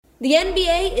The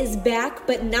NBA is back,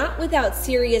 but not without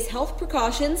serious health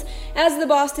precautions, as the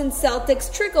Boston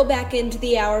Celtics trickle back into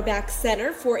the Auerbach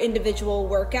Center for individual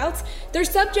workouts. They're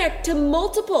subject to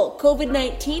multiple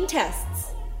COVID-19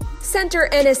 tests. Center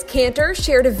Enes Kanter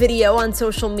shared a video on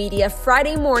social media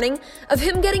Friday morning of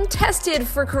him getting tested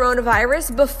for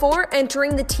coronavirus before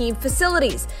entering the team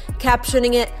facilities,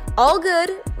 captioning it, "All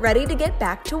good, ready to get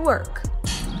back to work."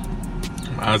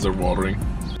 My eyes are watering.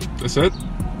 That's it?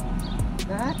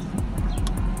 That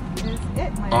is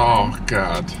it, my Oh, friend.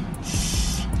 God.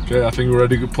 Okay, I think we're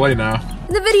ready to play now.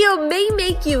 The video may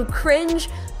make you cringe,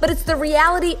 but it's the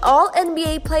reality all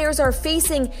NBA players are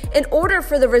facing in order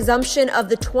for the resumption of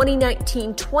the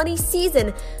 2019-20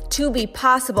 season to be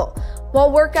possible. While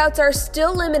workouts are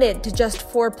still limited to just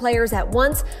 4 players at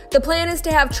once, the plan is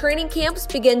to have training camps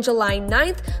begin July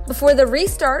 9th before the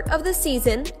restart of the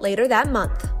season later that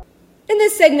month. And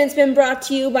this segment's been brought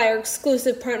to you by our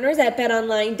exclusive partners at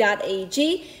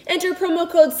betonline.ag. Enter promo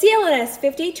code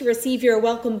CLNS50 to receive your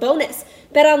welcome bonus.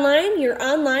 BetOnline, your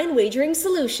online wagering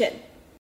solution.